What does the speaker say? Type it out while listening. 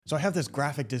So I have this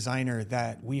graphic designer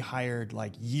that we hired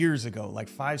like years ago, like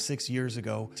 5-6 years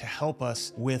ago, to help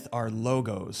us with our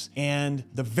logos. And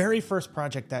the very first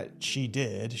project that she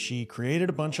did, she created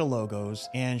a bunch of logos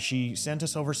and she sent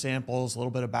us over samples, a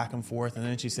little bit of back and forth. And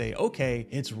then she'd say, okay,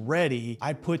 it's ready.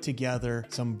 I put together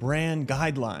some brand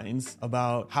guidelines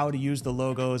about how to use the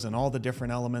logos and all the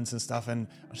different elements and stuff. And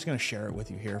I'm just going to share it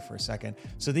with you here for a second.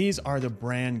 So these are the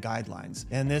brand guidelines.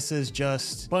 And this is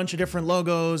just a bunch of different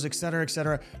logos, et cetera, et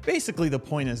cetera. Basically, the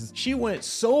point is she went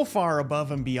so far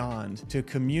above and beyond to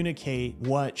communicate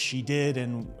what she did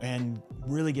and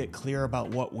really get clear about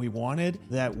what we wanted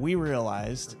that we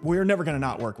realized we're never going to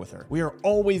not work with her. We are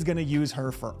always going to use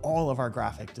her for all of our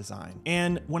graphic design.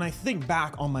 And when I think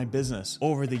back on my business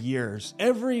over the years,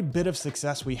 every bit of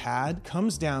success we had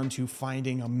comes down to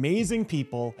finding amazing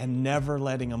people and never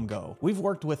letting them go. We've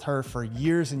worked with her for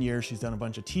years and years. She's done a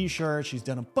bunch of t-shirts. She's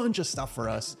done a bunch of stuff for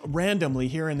us randomly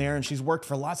here and there. And she's worked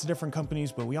for lots of different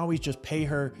companies, but we always just pay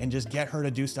her and just get her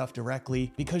to do stuff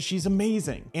directly because she's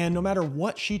amazing. And no matter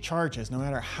what she charges, no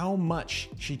matter how much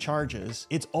she charges,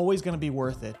 it's always going to be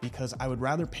worth it because I would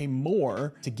rather pay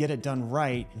more to get it done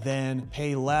right than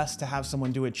pay less to have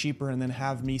someone do it cheaper and then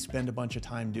have me spend a bunch of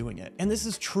time doing it. And this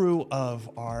is true of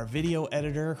our video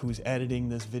editor who's editing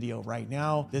this video right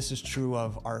now. This is true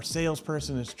of our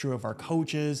salesperson. It's true of our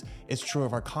coaches. It's true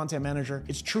of our content manager.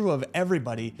 It's true of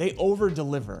everybody. They over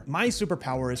deliver. My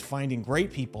superpower is finding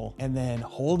great people and then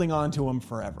holding on to them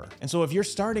forever. And so if you're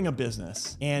starting a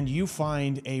business and you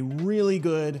find a really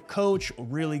good coach, a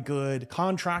really good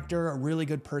contractor, a really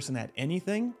good person at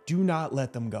anything, do not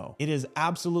let them go. It is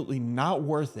absolutely not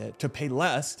worth it to pay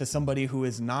less to somebody who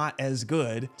is not as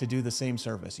good to do the same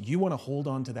service. You want to hold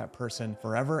on to that person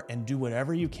forever and do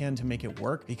whatever you can to make it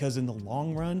work because in the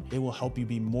long run, it will help you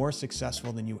be more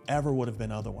successful than you ever would have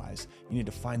been otherwise. You need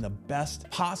to find the best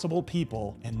possible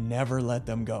people and never let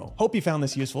them go. Hope you found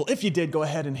this useful. If you did, go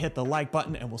ahead and hit the like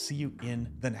button and we'll see you in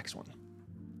the next one.